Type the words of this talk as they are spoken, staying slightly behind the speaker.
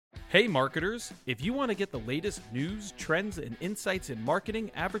Hey marketers, if you want to get the latest news, trends, and insights in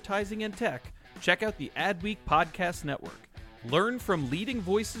marketing, advertising, and tech, check out the Adweek Podcast Network. Learn from leading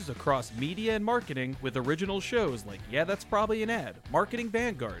voices across media and marketing with original shows like Yeah, That's Probably an Ad, Marketing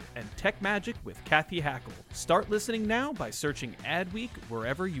Vanguard, and Tech Magic with Kathy Hackle. Start listening now by searching Adweek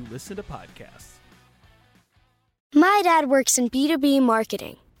wherever you listen to podcasts. My dad works in B2B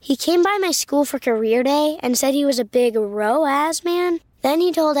marketing. He came by my school for career day and said he was a big ROAS man. Then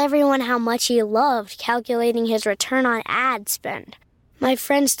he told everyone how much he loved calculating his return on ad spend. My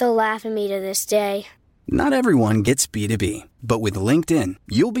friends still laugh at me to this day. Not everyone gets B2B, but with LinkedIn,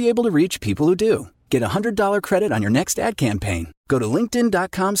 you'll be able to reach people who do. Get a $100 credit on your next ad campaign. Go to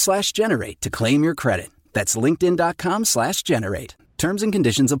linkedin.com/generate to claim your credit. That's linkedin.com/generate. Terms and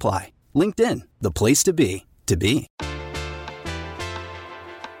conditions apply. LinkedIn, the place to be, to be.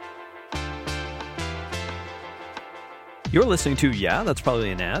 You're listening to Yeah, That's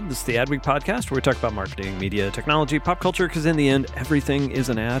Probably an Ad. This is the Adweek podcast where we talk about marketing, media, technology, pop culture, because in the end, everything is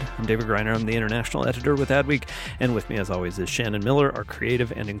an ad. I'm David Greiner. I'm the international editor with Adweek. And with me, as always, is Shannon Miller, our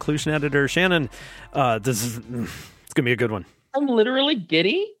creative and inclusion editor. Shannon, it's going to be a good one. I'm literally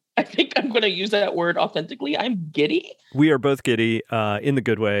giddy. I think I'm going to use that word authentically. I'm giddy. We are both giddy in the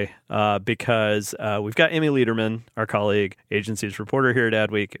good way because we've got Emmy Lederman, our colleague, agency's reporter here at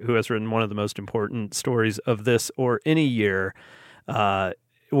Adweek, who has written one of the most important stories of this or any year.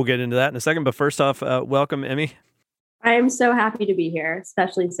 We'll get into that in a second. But first off, welcome, Emmy. I am so happy to be here,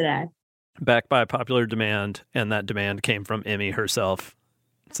 especially today. Back by popular demand, and that demand came from Emmy herself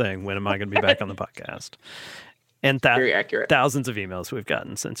saying, when am I going to be back on the podcast? And very accurate. Thousands of emails we've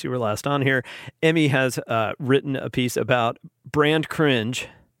gotten since you were last on here. Emmy has written a piece about brand cringe.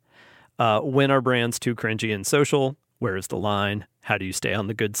 When are brands too cringy in social? Where is the line? How do you stay on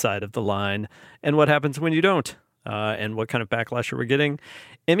the good side of the line? And what happens when you don't? And what kind of backlash are we getting?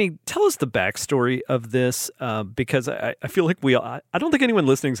 Emmy, tell us the backstory of this, because I feel like I don't think anyone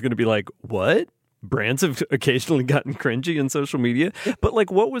listening is going to be like, what? Brands have occasionally gotten cringy in social media, but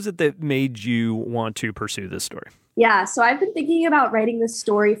like, what was it that made you want to pursue this story? Yeah, so I've been thinking about writing this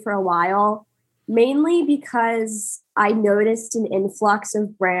story for a while, mainly because I noticed an influx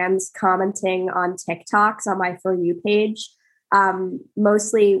of brands commenting on TikToks on my For You page.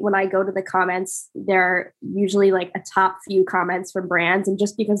 Mostly when I go to the comments, they're usually like a top few comments from brands. And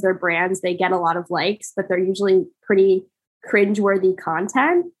just because they're brands, they get a lot of likes, but they're usually pretty cringeworthy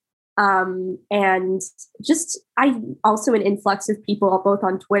content. And just, I also an influx of people both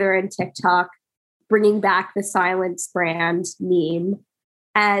on Twitter and TikTok bringing back the Silence brand meme.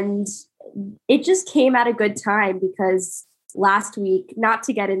 And it just came at a good time because last week, not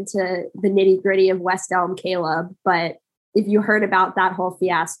to get into the nitty gritty of West Elm Caleb, but if you heard about that whole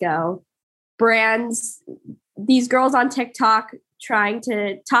fiasco, brands, these girls on TikTok trying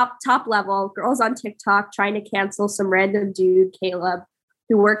to top level girls on TikTok trying to cancel some random dude, Caleb,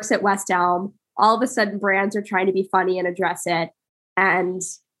 who works at West Elm. All of a sudden, brands are trying to be funny and address it. And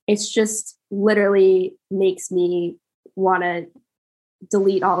it's just literally makes me want to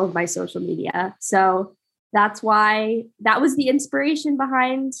delete all of my social media. So that's why that was the inspiration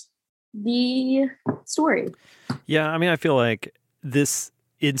behind the story. Yeah, I mean, I feel like this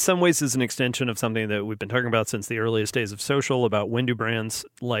in some ways is an extension of something that we've been talking about since the earliest days of social, about when do brands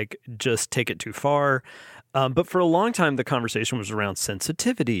like just take it too far. But for a long time, the conversation was around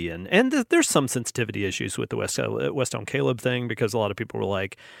sensitivity, and there's some sensitivity issues with the West Elm Caleb thing, because a lot of people were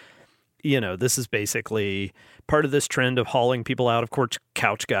like, this is basically part of this trend of hauling people out. Of course,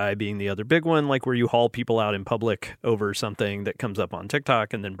 Couch Guy being the other big one, like where you haul people out in public over something that comes up on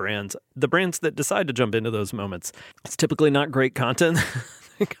TikTok, and then the brands that decide to jump into those moments, it's typically not great content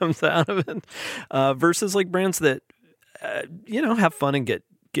that comes out of it, versus like brands that have fun and get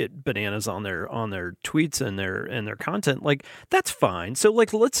bananas on their tweets and their content. Like, that's fine. So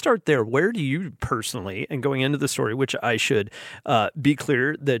like, let's start there. Where do you personally, and going into the story, which I should be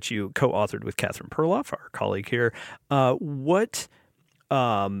clear that you co-authored with Catherine Perloff, our colleague here, how do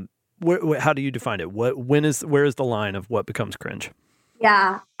you define it? Where is the line of what becomes cringe?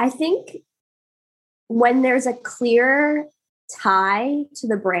 Yeah, I think when there's a clear tie to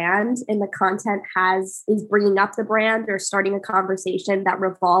the brand and the content is bringing up the brand or starting a conversation that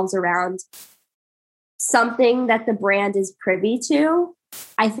revolves around something that the brand is privy to,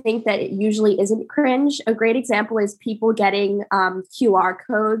 I think that it usually isn't cringe. A great example is people getting QR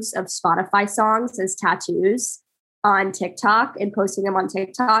codes of Spotify songs as tattoos on TikTok and posting them on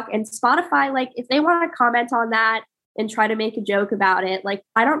TikTok. And Spotify, like, if they want to comment on that and try to make a joke about it, like,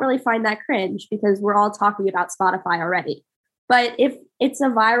 I don't really find that cringe because we're all talking about Spotify already. But if it's a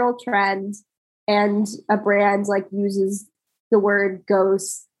viral trend and a brand like uses the word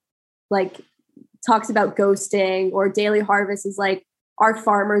ghost like talks about ghosting, or Daily Harvest is like, our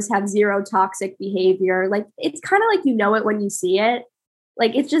farmers have zero toxic behavior. Like, it's kind of like, you know it when you see it.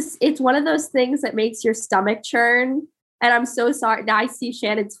 Like, it's one of those things that makes your stomach churn. And I'm so sorry. Now I see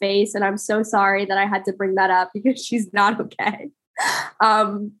Shannon's face, and I'm so sorry that I had to bring that up because she's not okay.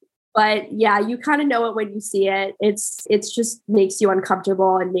 But yeah, you kind of know it when you see it. It's just makes you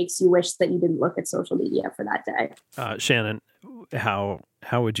uncomfortable and makes you wish that you didn't look at social media for that day. Shannon, how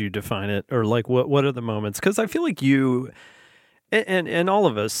would you define it? Or like, what are the moments? Because I feel like you and all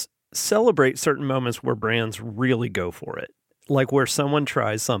of us celebrate certain moments where brands really go for it. Like where someone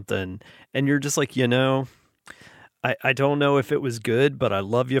tries something and you're just like, I don't know if it was good, but I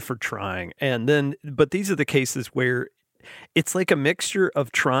love you for trying. But these are the cases where it's like a mixture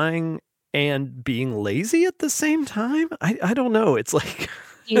of trying and being lazy at the same time. I don't know. It's like,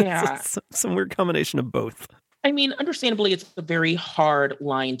 it's some weird combination of both. I mean, understandably, it's a very hard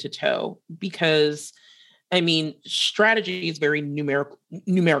line to toe because, I mean, strategy is very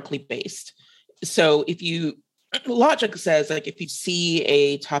numerically based. So logic says, like, if you see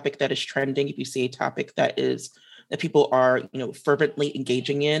a topic that is trending, if you see a topic that people are, fervently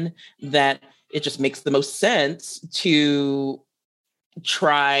engaging in, that it just makes the most sense to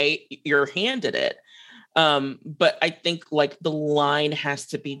try your hand at it. But I think like the line has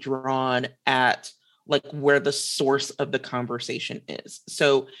to be drawn at like where the source of the conversation is.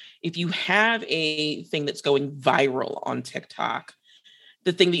 So if you have a thing that's going viral on TikTok,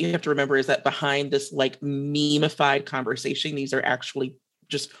 the thing that you have to remember is that behind this like meme-ified conversation, these are actually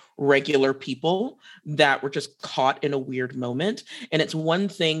just regular people that were just caught in a weird moment. And it's one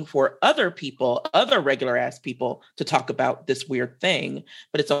thing for other regular ass people to talk about this weird thing,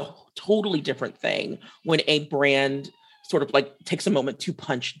 but it's a totally different thing when a brand sort of like takes a moment to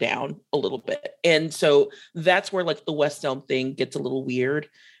punch down a little bit. And so that's where like the West Elm thing gets a little weird.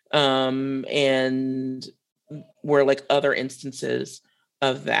 And where like other instances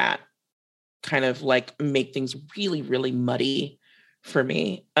of that kind of like make things really, really muddy for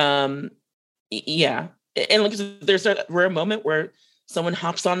me. Yeah. And like there's a rare moment where someone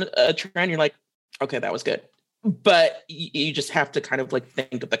hops on a trend, you're like, okay, that was good. But you just have to kind of like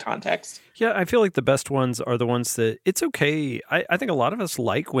think of the context. Yeah, I feel like the best ones are the ones that it's okay. I think a lot of us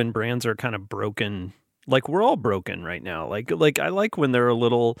like when brands are kind of broken. Like we're all broken right now. Like I like when they're a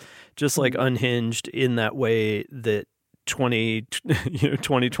little just like unhinged in that way that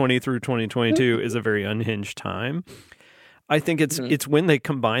 2020 through 2022 is a very unhinged time. I think it's when they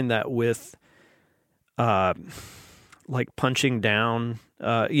combine that with like punching down,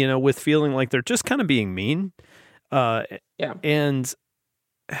 with feeling like they're just kind of being mean. And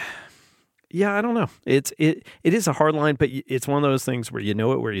yeah, I don't know. It is a hard line, but it's one of those things where you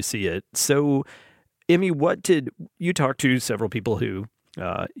know it where you see it. So, Emmy, what did you talk to several people who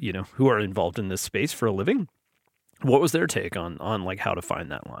who are involved in this space for a living? What was their take on like how to find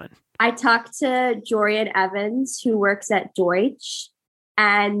that line? I talked to Jorian Evans, who works at Deutsch,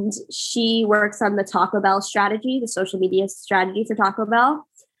 and she works on the Taco Bell strategy, the social media strategy for Taco Bell.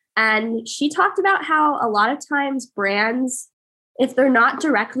 And she talked about how a lot of times brands, if they're not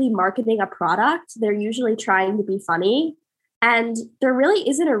directly marketing a product, they're usually trying to be funny. And there really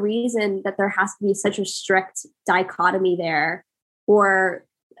isn't a reason that there has to be such a strict dichotomy there, or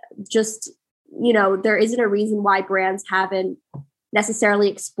just, there isn't a reason why brands haven't necessarily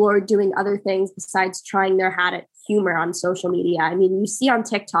explored doing other things besides trying their hand at humor on social media. I mean, you see on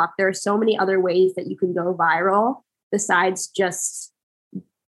TikTok, there are so many other ways that you can go viral besides just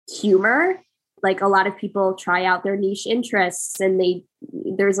humor. Like a lot of people try out their niche interests, and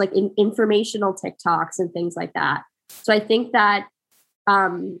there's like informational TikToks and things like that. So I think that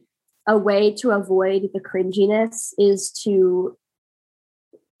a way to avoid the cringiness is to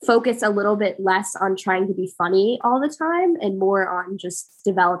focus a little bit less on trying to be funny all the time and more on just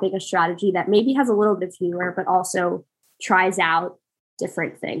developing a strategy that maybe has a little bit of humor, but also tries out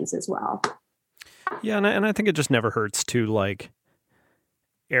different things as well. Yeah. And I think it just never hurts to like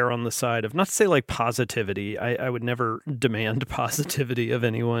err on the side of, not to say like positivity. I would never demand positivity of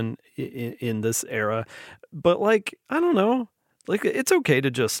anyone in this era, but like, I don't know, like it's okay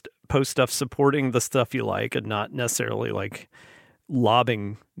to just post stuff supporting the stuff you like and not necessarily like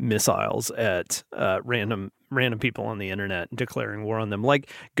lobbing missiles at random people on the internet and declaring war on them. Like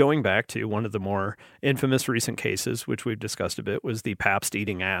going back to one of the more infamous recent cases, which we've discussed a bit, was the Pabst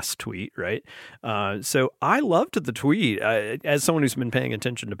eating ass tweet, right? So I loved the tweet. As someone who's been paying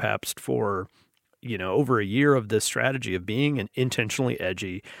attention to Pabst for, over a year of this strategy of being intentionally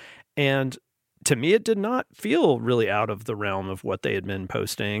edgy. And to me, it did not feel really out of the realm of what they had been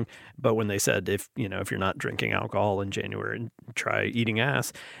posting. But when they said, if you're not drinking alcohol in January, try eating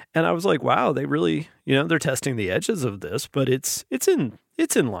ass. And I was like, wow, they really, they're testing the edges of this, but it's in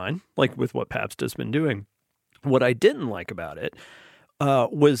line, like with what Pabst has been doing. What I didn't like about it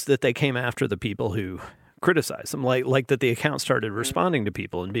was that they came after the people who criticized them, like that the account started responding to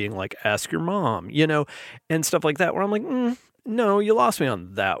people and being like, ask your mom, and stuff like that, where I'm like, no, you lost me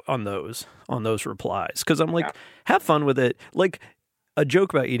on that, on those replies. Cause I'm like, have fun with it. Like a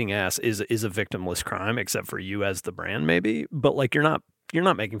joke about eating ass is a victimless crime, except for you as the brand maybe, but like, you're not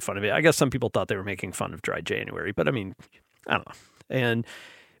making fun of it. I guess some people thought they were making fun of Dry January, but I mean, I don't know.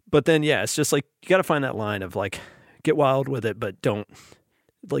 But then, it's just like, you got to find that line of like, get wild with it, but don't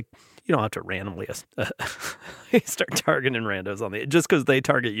like, you don't have to randomly start targeting randos on just because they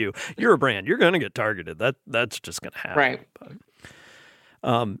target you. You're a brand. You're going to get targeted. That's just going to happen. Right.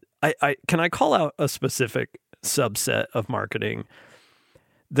 But, can I call out a specific subset of marketing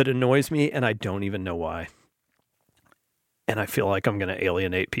that annoys me, and I don't even know why. And I feel like I'm going to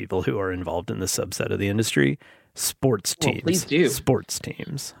alienate people who are involved in this subset of the industry. Sports teams. Well, please do. Sports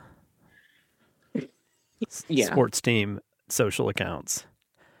teams. Yeah. Sports team social accounts.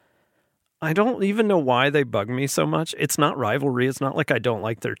 I don't even know why they bug me so much. It's not rivalry. It's not like I don't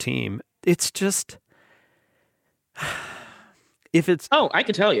like their team. It's just, if it's... Oh, I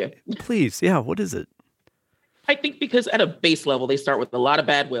can tell you. Please. Yeah. What is it? I think because at a base level, they start with a lot of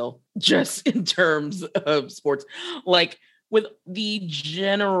bad will, just in terms of sports. Like with the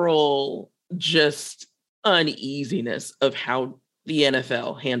general just uneasiness of how the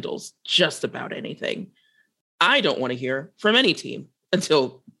NFL handles just about anything. I don't want to hear from any team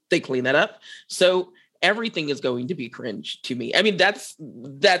until they clean that up. So everything is going to be cringe to me. I mean, that's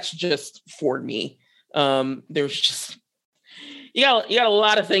just for me. There's just, you got a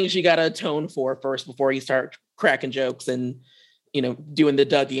lot of things you got to atone for first before you start cracking jokes and, doing the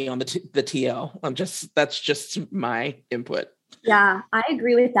Dougie on the TL. That's just my input. Yeah, I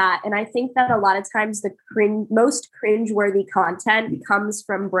agree with that. And I think that a lot of times the most cringeworthy content comes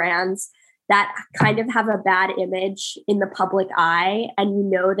from brands that kind of have a bad image in the public eye. And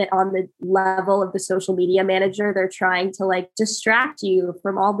that on the level of the social media manager, they're trying to like distract you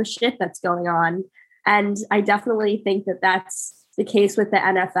from all the shit that's going on. And I definitely think that that's the case with the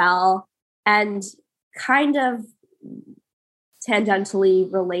NFL, and kind of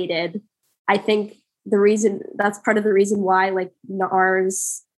tangentially related. I think that's part of the reason why like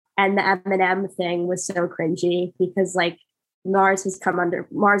NARS and the Eminem thing was so cringy, because like Mars has come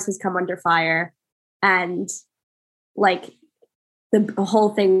under fire, and like the whole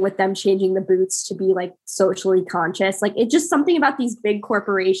thing with them changing the boots to be like socially conscious, like it's just something about these big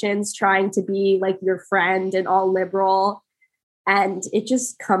corporations trying to be like your friend and all liberal, and it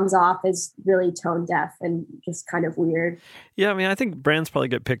just comes off as really tone deaf and just kind of weird. Yeah, I mean, I think brands probably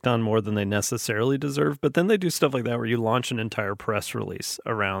get picked on more than they necessarily deserve, but then they do stuff like that where you launch an entire press release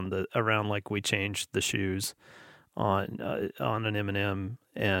around like, we changed the shoes on an M&M,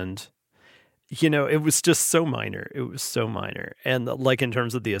 and it was just so minor. It was so minor, and like in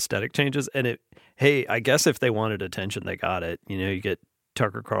terms of the aesthetic changes, and I guess if they wanted attention, they got it. You get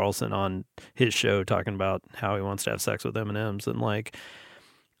Tucker Carlson on his show talking about how he wants to have sex with M&Ms, and like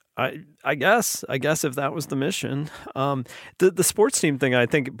I guess if that was the mission, the sports team thing, I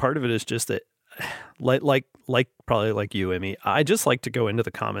think part of it is just that. Like probably like you, Emmy, I just like to go into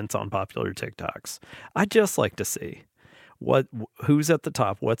the comments on popular TikToks. I just like to see who's at the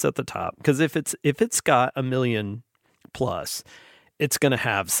top, what's at the top. Because if it's got 1 million plus, it's going to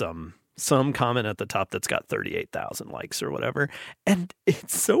have some comment at the top that's got 38,000 likes or whatever. And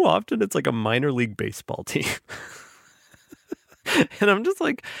it's so often it's like a minor league baseball team. And I'm just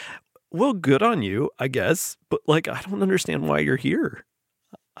like, well, good on you, I guess. But like, I don't understand why you're here.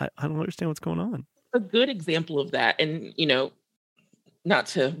 I don't understand what's going on. A good example of that, and not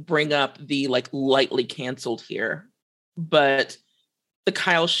to bring up the like lightly canceled here, but the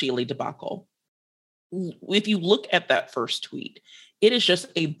Kyle Sheely debacle. If you look at that first tweet, it is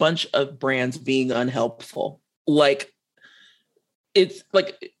just a bunch of brands being unhelpful. Like, it's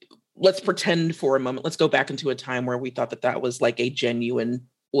like, let's pretend for a moment, let's go back into a time where we thought that was like a genuine,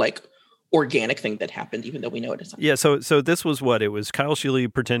 like, organic thing that happened, even though we know it isn't. Yeah, so this was what it was. Kyle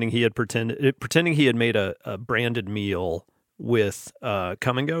Sheely pretending he had made a branded meal with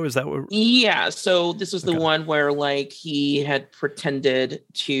Come and Go. Is that what? Yeah. So this was the one where like he had pretended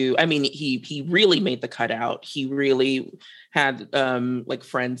to. I mean, he really made the cutout. He really had like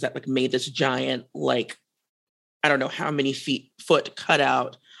friends that like made this giant, like, I don't know how many foot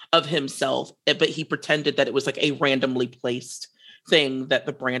cutout of himself, but he pretended that it was like a randomly placed thing that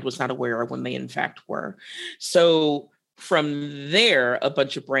the brand was not aware of when they in fact were. So from there, a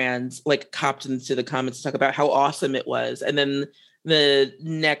bunch of brands like copped into the comments to talk about how awesome it was. And then the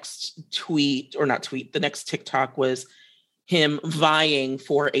next the next TikTok was him vying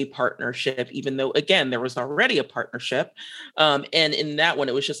for a partnership, even though, again, there was already a partnership. And in that one,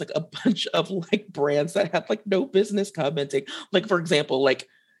 it was just like a bunch of like brands that had like no business commenting. Like, for example, like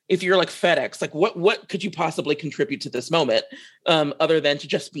if you're like FedEx, like what could you possibly contribute to this moment other than to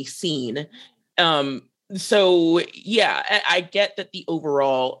just be seen? So yeah, I get that the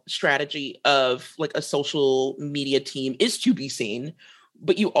overall strategy of like a social media team is to be seen,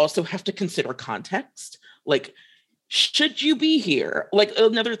 but you also have to consider context. Like, should you be here? Like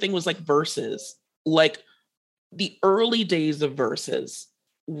another thing was like Versus, like the early days of Versus,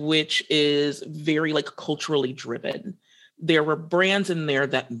 which is very like culturally driven. There were brands in there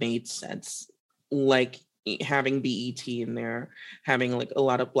that made sense, like having BET in there, having like a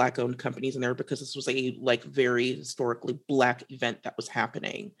lot of Black owned companies in there, because this was a like very historically Black event that was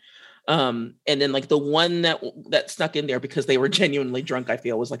happening. And then like the one that snuck in there because they were genuinely drunk, I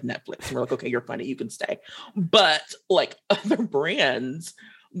feel, was like Netflix. And we're like, okay, you're funny, you can stay. But like other brands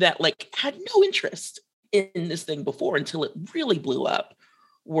that like had no interest in this thing before until it really blew up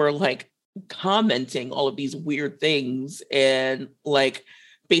were like commenting all of these weird things and like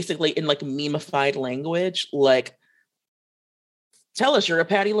basically in like memeified language, like, tell us you're a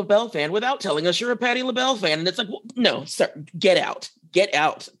Patti LaBelle fan without telling us you're a Patti LaBelle fan. And it's like, well, no, sir, get out.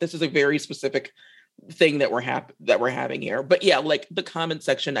 This is a very specific thing that we're having here. But yeah, like the comment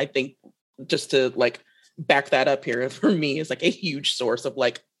section, I think, just to like back that up here, for me is like a huge source of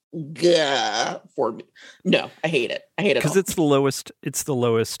like, for me. No, I hate it. Because it's the lowest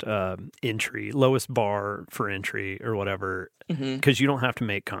entry, lowest bar for entry or whatever, because you don't have to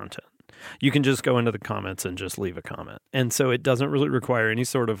make content. You can just go into the comments and just leave a comment. And so it doesn't really require any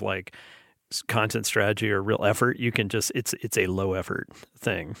sort of like content strategy or real effort. You can just, it's a low effort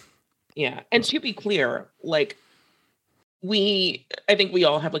thing. Yeah. And to be clear, like I think we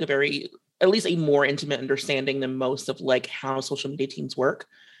all have like at least a more intimate understanding than most of like how social media teams work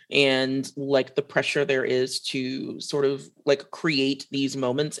and like the pressure there is to sort of like create these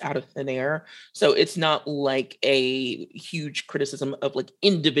moments out of thin air. So it's not like a huge criticism of like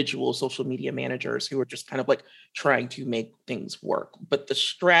individual social media managers who are just kind of like trying to make things work. But the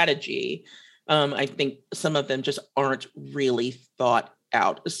strategy, I think some of them just aren't really thought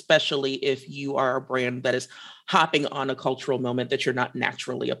out, especially if you are a brand that is hopping on a cultural moment that you're not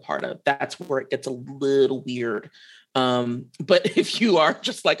naturally a part of. That's where it gets a little weird. But if you are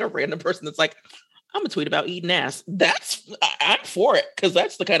just like a random person that's like, I'm gonna tweet about eating ass, I'm for it, because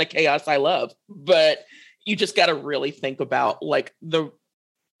that's the kind of chaos I love. But you just got to really think about like the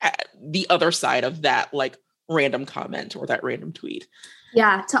other side of that like random comment or that random tweet.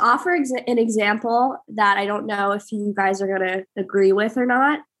 Yeah, to offer an example that I don't know if you guys are going to agree with or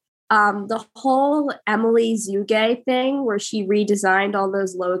not, the whole Emily Zugay thing where she redesigned all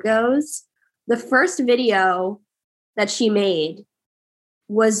those logos, the first video that she made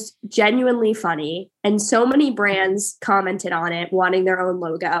was genuinely funny, and so many brands commented on it wanting their own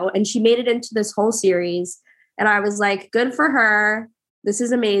logo, and she made it into this whole series, and I was like, good for her. This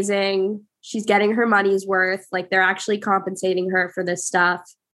is amazing. She's getting her money's worth. Like, they're actually compensating her for this stuff.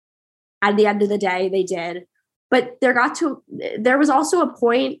 At the end of the day, they did. But there was also a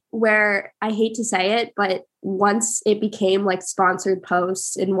point where, I hate to say it, but once it became like sponsored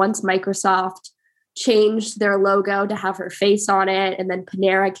posts, and once Microsoft changed their logo to have her face on it, and then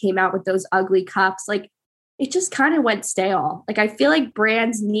Panera came out with those ugly cups, like it just kind of went stale. Like, I feel like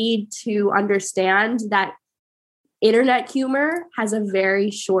brands need to understand that internet humor has a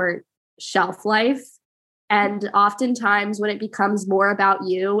very short shelf life. And oftentimes when it becomes more about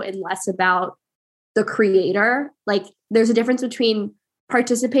you and less about the creator, like there's a difference between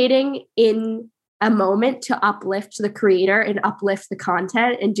participating in a moment to uplift the creator and uplift the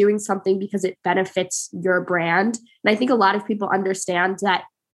content and doing something because it benefits your brand. And I think a lot of people understand that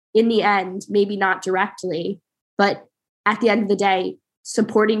in the end, maybe not directly, but at the end of the day,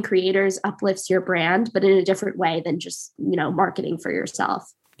 supporting creators uplifts your brand, but in a different way than just, marketing for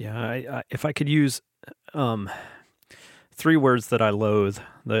yourself. Yeah, if I could use 3 words that I loathe,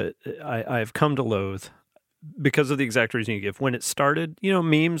 that I've come to loathe because of the exact reason you give. When it started,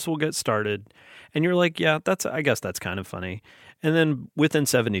 memes will get started, and you're like, yeah, I guess that's kind of funny. And then within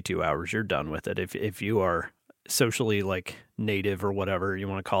 72 hours, you're done with it. If you are socially like native or whatever you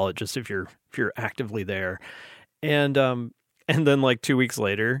want to call it, just if you're actively there, and And then like 2 weeks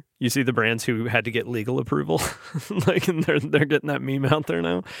later, you see the brands who had to get legal approval, like, and they're getting that meme out there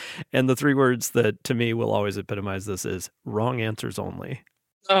now. And the 3 words that to me will always epitomize this is wrong answers only.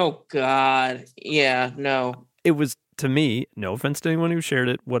 Oh God. Yeah, no. It was, to me, no offense to anyone who shared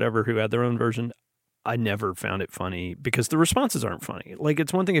it, whatever, who had their own version, I never found it funny because the responses aren't funny. Like,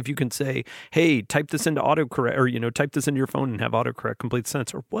 it's one thing if you can say, hey, type this into autocorrect, or, type this into your phone and have autocorrect complete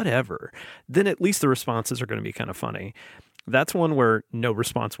sense or whatever, then at least the responses are going to be kind of funny. That's one where no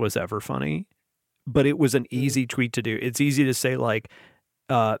response was ever funny, but it was an easy tweet to do. It's easy to say, like,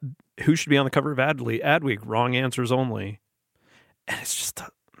 who should be on the cover of Adweek? Wrong answers only. And it's just,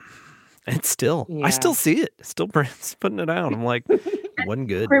 and still, I still see it. Still brands putting it out. I'm like, wasn't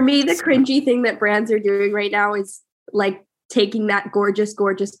good. For me, the cringy thing that brands are doing right now is like taking that gorgeous,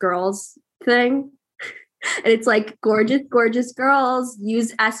 gorgeous girls thing. And it's like, gorgeous, gorgeous girls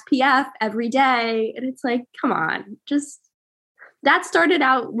use SPF every day. And it's like, come on, that started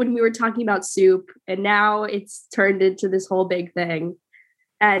out when we were talking about soup. And now it's turned into this whole big thing.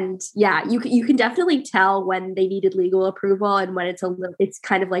 And yeah, you can definitely tell when they needed legal approval and when it's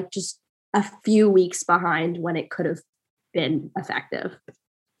kind of like just a few weeks behind when it could have been effective.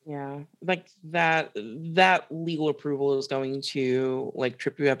 Yeah, like that legal approval is going to like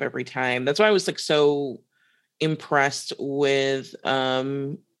trip you up every time. That's why I was like so impressed with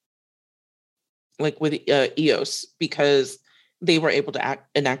EOS, because they were able to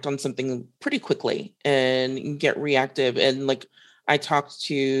enact on something pretty quickly and get reactive. And like I talked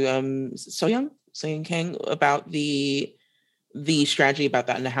to Soyoung Kang about the strategy about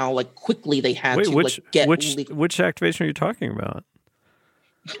that and how like quickly they had get which activation are you talking about?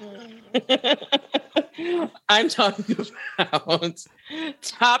 I'm talking about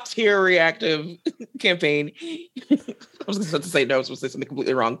top tier reactive campaign. I was about to say no, I was supposed to say something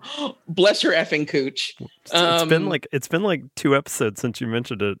completely wrong. Bless your effing cooch. It's been like 2 episodes since you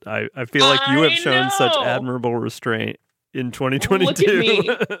mentioned it. I feel like you have shown such admirable restraint in 2022. Look at me.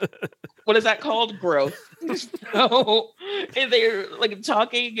 What is that called? Growth. So they're like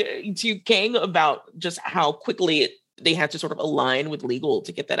talking to Kang about just how quickly they had to sort of align with legal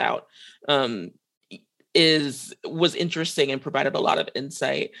to get that out. Was interesting and provided a lot of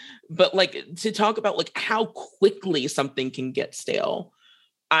insight. But like to talk about like how quickly something can get stale,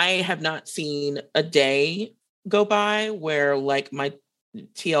 I have not seen a day go by where like my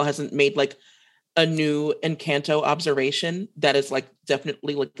TL hasn't made like a new Encanto observation that is like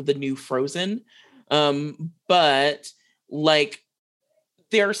definitely like the new Frozen. But like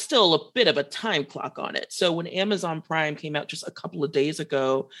there's still a bit of a time clock on it. So when Amazon Prime came out just a couple of days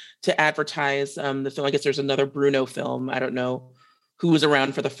ago to advertise the film, I guess there's another Bruno film. I don't know who was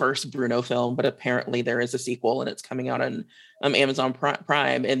around for the first Bruno film, but apparently there is a sequel and it's coming out on Amazon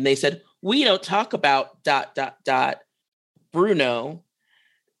Prime. And they said, we don't talk about ... Bruno.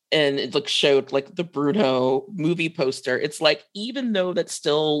 And it like showed like the Bruno movie poster. It's like, even though that's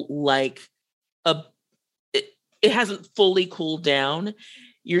still like it hasn't fully cooled down,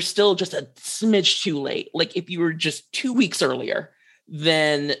 you're still just a smidge too late. Like if you were just 2 weeks earlier,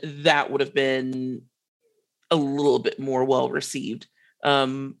 then that would have been a little bit more well received.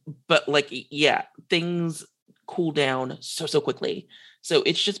 But like, yeah, things cool down so quickly. So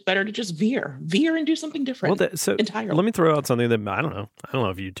it's just better to just veer and do something different. Entirely. Let me throw out something that I don't know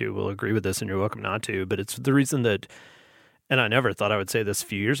if you two will agree with this, and you're welcome not to, but it's the reason that, and I never thought I would say this a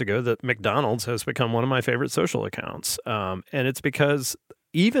few years ago, that McDonald's has become one of my favorite social accounts. And it's because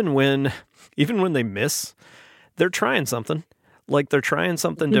even when they miss, they're trying something. Like they're trying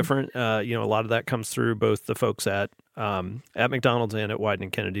something different. A lot of that comes through both the folks at McDonald's and at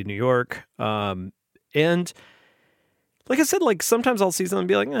Wieden & Kennedy, New York. And like I said, like sometimes I'll see something and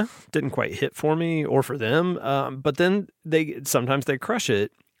be like, didn't quite hit for me or for them. But then sometimes they crush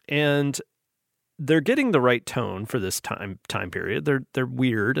it, and they're getting the right tone for this time period. They're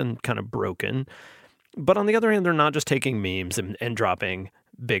weird and kind of broken. But on the other hand, they're not just taking memes and dropping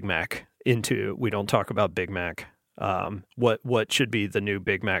Big Mac into, we don't talk about Big Mac. What should be the new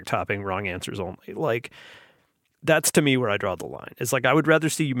Big Mac topping, wrong answers only. Like, that's to me where I draw the line. It's like, I would rather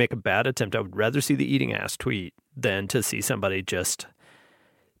see you make a bad attempt. I would rather see the eating ass tweet than to see somebody just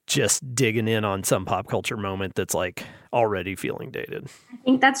digging in on some pop culture moment that's like already feeling dated. I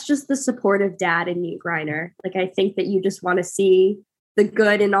think that's just the supportive dad in you, Griner. Like, I think that you just want to see the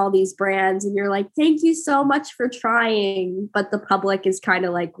good in all these brands, and you're like, thank you so much for trying. But the public is kind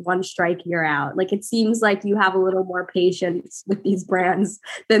of like, one strike, you're out. Like, it seems like you have a little more patience with these brands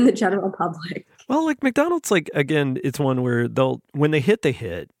than the general public. Well, like McDonald's, like, again, it's one where when they hit, they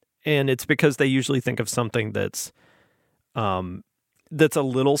hit. And it's because they usually think of something that's that's a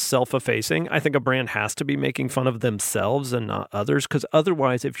little self-effacing. I think a brand has to be making fun of themselves and not others, because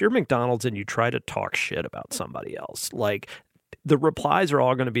otherwise, if you're McDonald's and you try to talk shit about somebody else, like the replies are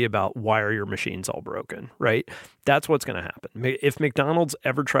all going to be about why are your machines all broken, right? That's what's going to happen. If McDonald's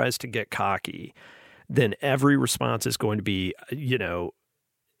ever tries to get cocky, then every response is going to be, you know,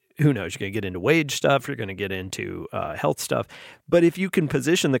 who knows? You're going to get into wage stuff. You're going to get into health stuff. But if you can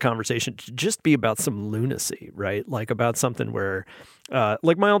position the conversation to just be about some lunacy, right? Like about something where,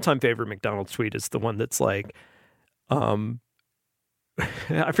 like my all-time favorite McDonald's tweet is the one that's like, I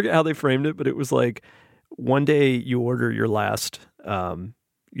forget how they framed it, but it was like, one day you order your last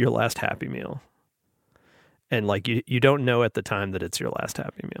Happy Meal, and like you don't know at the time that it's your last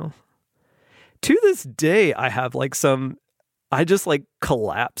Happy Meal. To this day, I just like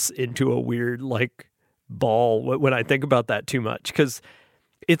collapse into a weird like ball when I think about that too much, because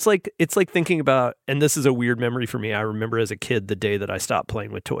it's like thinking about, and this is a weird memory for me. I remember as a kid the day that I stopped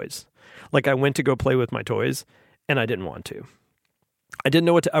playing with toys. Like I went to go play with my toys and I didn't want to. I didn't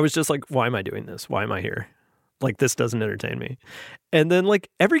know I was just like, why am I doing this? Why am I here? Like, this doesn't entertain me. And then like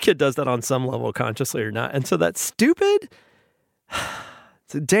every kid does that on some level, consciously or not. And so that stupid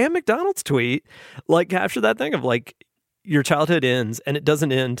damn McDonald's tweet like captured that thing of like, your childhood ends, and it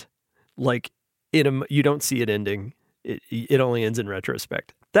doesn't end like you don't see it ending. It only ends in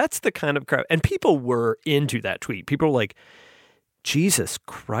retrospect. That's the kind of crap. And people were into that tweet. People were like, Jesus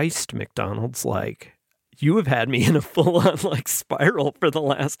Christ, McDonald's, like, you have had me in a full-on like spiral for the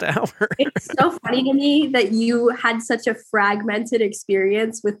last hour. It's so funny to me that you had such a fragmented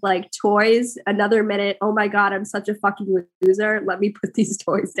experience with like toys. Another minute, oh my God, I'm such a fucking loser. Let me put these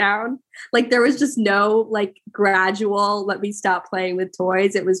toys down. Like there was just no like gradual, let me stop playing with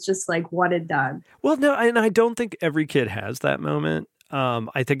toys. It was just like one and done. Well, no, and I don't think every kid has that moment.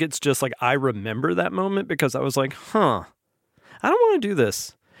 I think it's just like, I remember that moment because I was like, I don't want to do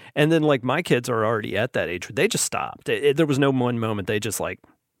this. And then like my kids are already at that age where they just stopped. There was no one moment. They just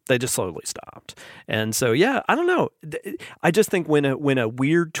slowly stopped. And so, yeah, I don't know. I just think when a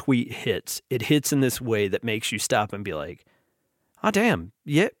weird tweet hits, it hits in this way that makes you stop and be like, oh, damn.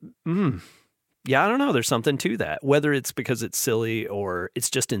 Yeah. Yeah, I don't know. There's something to that, whether it's because it's silly or it's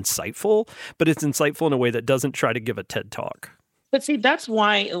just insightful, but it's insightful in a way that doesn't try to give a TED talk. But see, that's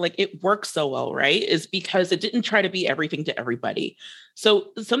why like it works so well, right? Is because it didn't try to be everything to everybody.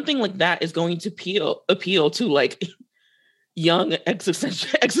 So something like that is going to appeal to like young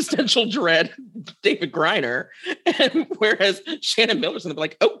existential dread David Griner, and whereas Shannon Miller's gonna be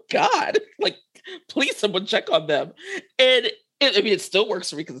like, oh God, like please someone check on them. And it still works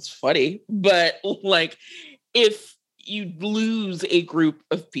for me because it's funny, but like if you lose a group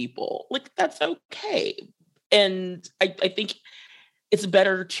of people, like that's okay. And I think it's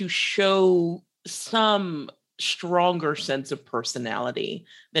better to show some stronger sense of personality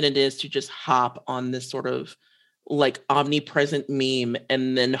than it is to just hop on this sort of like omnipresent meme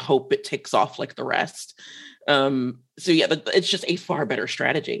and then hope it takes off like the rest. So yeah, it's just a far better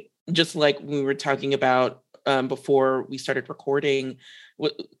strategy. Just like we were talking about before we started recording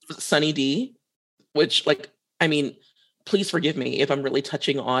with Sunny D, which like, I mean, please forgive me if I'm really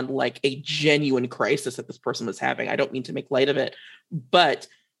touching on like a genuine crisis that this person was having. I don't mean to make light of it, but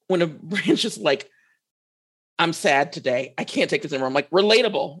when a brand's just like, I'm sad today, I can't take this anymore. I'm like,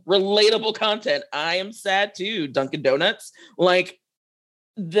 relatable content. I am sad too, Dunkin' Donuts. Like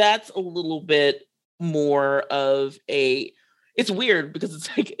that's a little bit more of it's weird because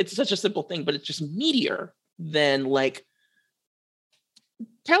it's like, it's such a simple thing, but it's just meatier than like,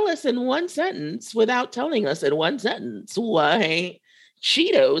 tell us in one sentence without telling us in one sentence why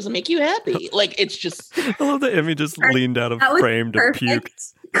Cheetos make you happy. Like it's just. I love that Emmy just leaned out of frame to puke.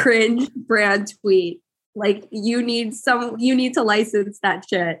 Cringe brand tweet. Like you need to license that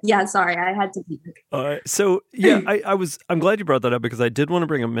shit. Yeah, sorry, I had to puke. So yeah, I'm glad you brought that up because I did want to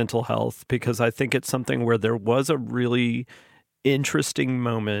bring up mental health because I think it's something where there was a really interesting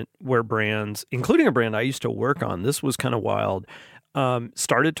moment where brands, including a brand I used to work on, this was kind of wild.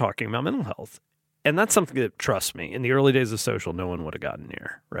 Started talking about mental health. And that's something that, trust me, in the early days of social, no one would have gotten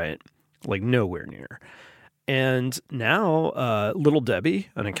near, right? Like nowhere near. And now, Little Debbie,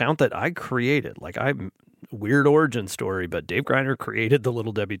 an account that I created, like weird origin story, but Dave Griner created the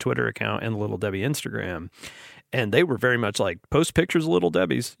Little Debbie Twitter account and the Little Debbie Instagram. And they were very much like, post pictures of Little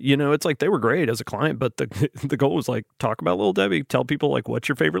Debbie's. You know, it's like they were great as a client, but the goal was like, talk about Little Debbie, tell people like, what's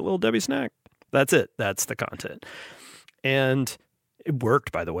your favorite Little Debbie snack? That's it. That's the content. And it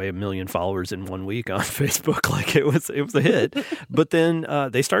worked, by the way, 1 million followers in 1 week on Facebook. Like it was a hit. But then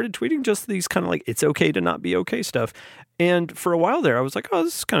they started tweeting just these kind of like, it's okay to not be okay stuff. And for a while there, I was like, oh,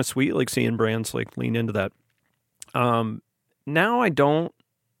 this is kind of sweet. Like seeing brands like lean into that. now I don't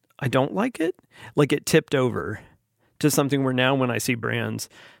like it. Like, it tipped over to something where now when I see brands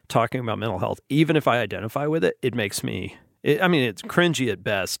talking about mental health, even if I identify with it, it makes me, it's cringy at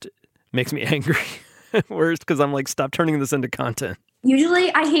best. It makes me angry at worst, because I'm like, stop turning this into content.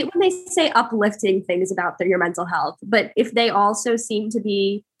 Usually I hate when they say uplifting things about your mental health, but if they also seem to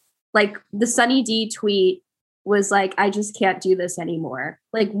be like the Sunny D tweet was like, I just can't do this anymore.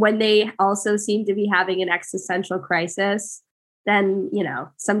 Like when they also seem to be having an existential crisis, then,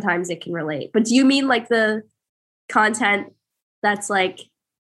 sometimes it can relate. But do you mean like the content that's like,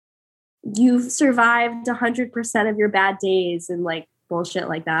 you've survived 100% of your bad days and like bullshit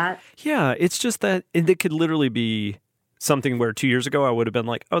like that? Yeah, it's just that it could literally be something where 2 years ago I would have been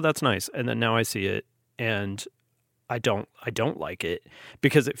like, oh, that's nice. And then now I see it and I don't like it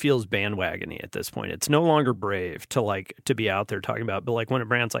because it feels bandwagony at this point. It's no longer brave to be out there talking about, but like when a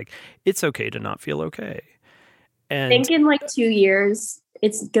brand's like, it's okay to not feel okay. And I think in like 2 years,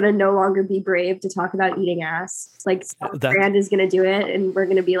 it's going to no longer be brave to talk about eating ass. Like some brand is going to do it and we're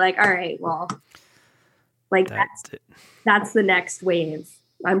going to be like, all right, well, like that's the next wave.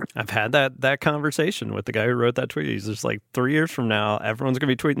 I've had that conversation with the guy who wrote that tweet. He's just like, 3 years from now, everyone's going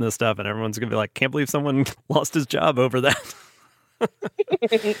to be tweeting this stuff and everyone's going to be like, can't believe someone lost his job over that.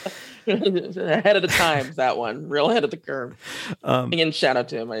 Ahead of the times, that one. Real ahead of the curve. Again, shout out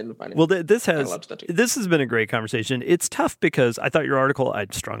to him. I didn't find it. Well, this has been a great conversation. It's tough because I thought your article,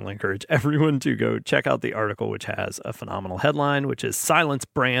 I'd strongly encourage everyone to go check out the article, which has a phenomenal headline, which is Silence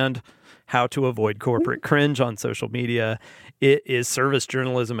Brand, How to Avoid Corporate Cringe on Social Media. It is service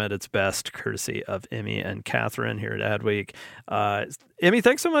journalism at its best, courtesy of Emmy and Catherine here at Adweek. Emmy,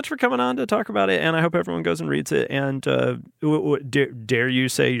 thanks so much for coming on to talk about it, and I hope everyone goes and reads it. And dare you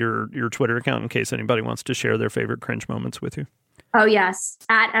say your Twitter account in case anybody wants to share their favorite cringe moments with you? Oh, yes.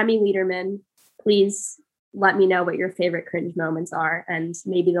 At Emmy Lederman. Please let me know what your favorite cringe moments are, and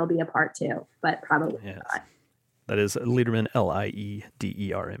maybe there'll be a part 2, but probably not. That is Lederman,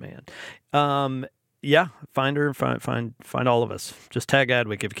 Liederman. Yeah, find her, find all of us. Just tag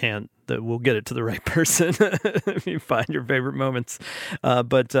Adweek if you can. We'll get it to the right person if you find your favorite moments.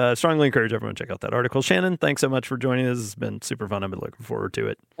 But strongly encourage everyone to check out that article. Shannon, thanks so much for joining us. It's been super fun. I've been looking forward to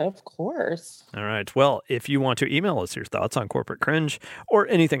it. Of course. All right. Well, if you want to email us your thoughts on corporate cringe or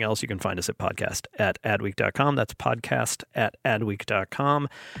anything else, you can find us at podcast@adweek.com. That's podcast@adweek.com.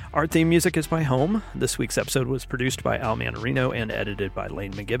 Our theme music is by Home. This week's episode was produced by Al Manarino and edited by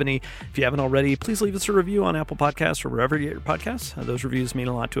Lane McGibney. If you haven't already, please leave us a review on Apple Podcasts or wherever you get your podcasts. Those reviews mean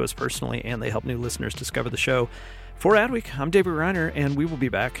a lot to us personally, and they help new listeners discover the show. For Adweek, I'm David Reiner, and we will be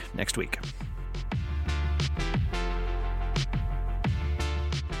back next week.